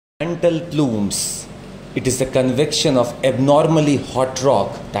Mantle plumes. It is the convection of abnormally hot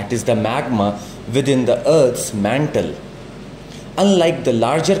rock, that is the magma, within the Earth's mantle. Unlike the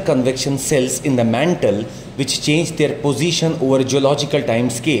larger convection cells in the mantle, which change their position over geological time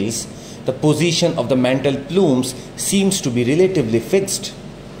scales, the position of the mantle plumes seems to be relatively fixed.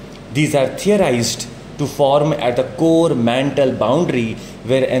 These are theorized to form at the core mantle boundary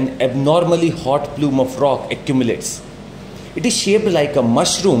where an abnormally hot plume of rock accumulates. It is shaped like a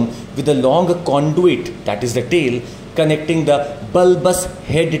mushroom with a long conduit, that is the tail, connecting the bulbous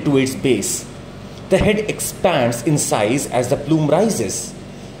head to its base. The head expands in size as the plume rises.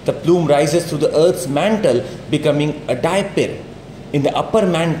 The plume rises through the Earth's mantle, becoming a dipper in the upper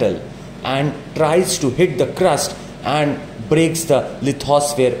mantle, and tries to hit the crust and breaks the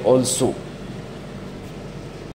lithosphere also.